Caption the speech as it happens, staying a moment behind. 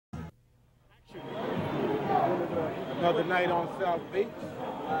Another night on South Beach,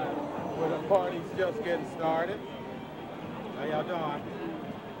 where the party's just getting started. How y'all doing?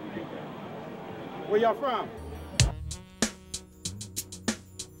 Where y'all from?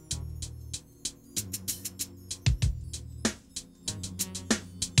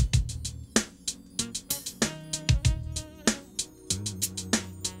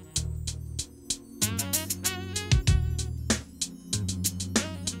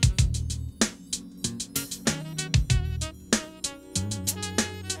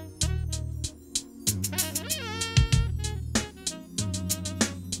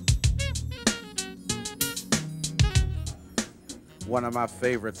 One of my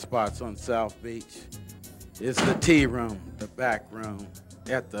favorite spots on South Beach is the tea room, the back room,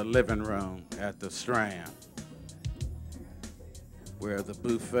 at the living room at the Strand, where the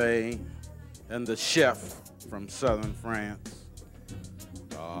buffet and the chef from southern France,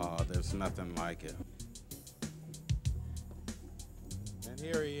 oh, there's nothing like it. And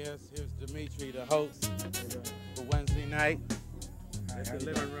here he is, here's Dimitri, the host for Wednesday night at the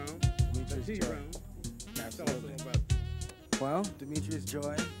living room, the tea room. Absolutely. Well, Demetrius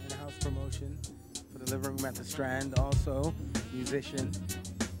Joy, in-house promotion for the living room at the Strand. Also, musician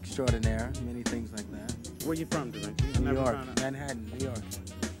extraordinaire, many things like that. Where you from, Dimitri? New York, Manhattan, New York.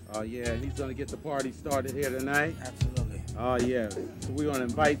 Oh yeah, he's gonna get the party started here tonight. Absolutely. Oh yeah, so we're gonna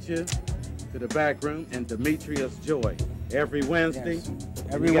invite you to the back room and Demetrius Joy every Wednesday. Yes.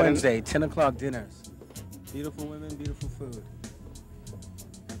 Every Wednesday, 10 o'clock dinners. Beautiful women, beautiful food.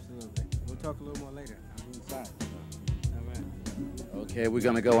 Absolutely. We'll talk a little more later. I'll be inside. Okay, we're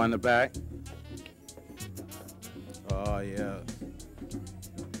gonna go in the back. Oh yeah.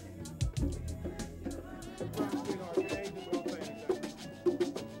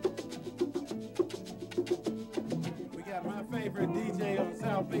 We got my favorite DJ on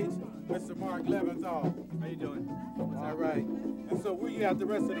South Beach, Mr. Mark LEVENTHAL. How you doing? All right. And so where you at the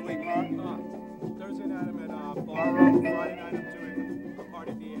rest of the week, Mark? Thursday night I'm at Ballroom. Friday night I'm doing a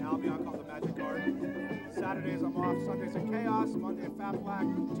party at the Albion called the Magic Garden. Saturdays I'm off. Sundays at Chaos. Monday at Fat Black.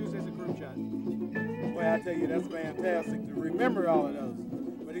 Tuesdays at Group Chat. Boy, I tell you, that's fantastic to remember all of those.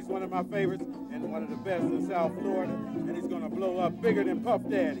 But he's one of my favorites and one of the best in South Florida. And he's going to blow up bigger than Puff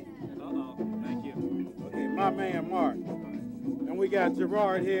Daddy. Uh-oh. Thank you. Okay, my man, Mark. And we got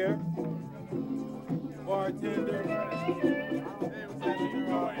Gerard here, bartender. Hey, what's up,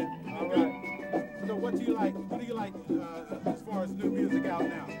 Gerard? All right. So what do you like? What do you like as far as new music out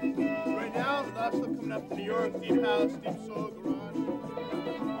now? Right now, a lot of stuff coming up from New York, Deep House, Deep Soul, Garage.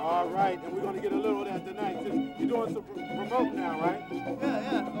 All right, and we're going to get a little of that tonight, too. You're doing some promote now, right?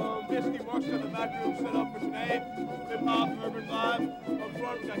 Yeah. Basically, Mark's got the back room set up for today. Hip-hop, urban vibe. Up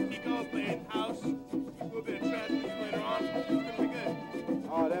front, we got Kiko playing house. A little bit of trance music later on. It's going to be good.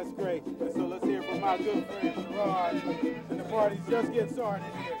 Oh, that's great. And so let's hear from my good friend, Gerard. And the party's just getting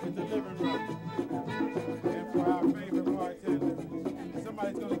started here in the living room. And for our favorite bartender,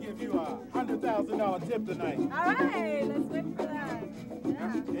 somebody's going to give you a $100,000 tip tonight. All right, let's wait for that.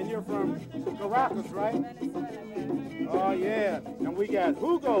 Yeah. And you're from Caracas, right? Venezuela, yeah. Oh, yeah. And we got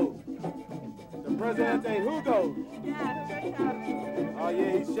Hugo, the Presidente Hugo. Yeah, good job. Oh,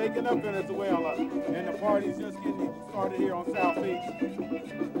 yeah, he's shaking up Venezuela. And the party's just getting started here on South Beach.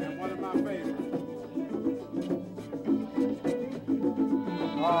 And one of my favorites.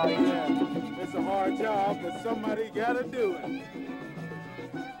 Oh, yeah. It's a hard job, but somebody got to do it.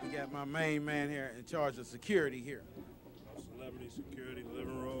 We got my main man here in charge of security here. Celebrity security,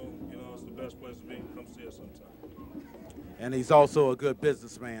 living room, you know, it's the best place to be. Come see us sometime. And he's also a good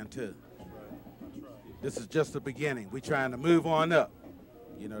businessman, too. That's right. That's right. This is just the beginning. We're trying to move on up.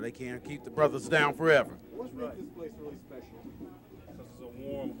 You know, they can't keep the brothers down forever. What makes this place really special? Because it's a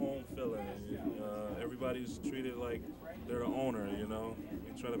warm home feeling. And, everybody's treated like they're the owner, you know.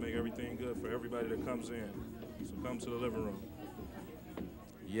 We try to make everything good for everybody that comes in. So come to the living room.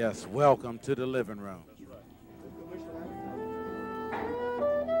 Yes, welcome to the living room.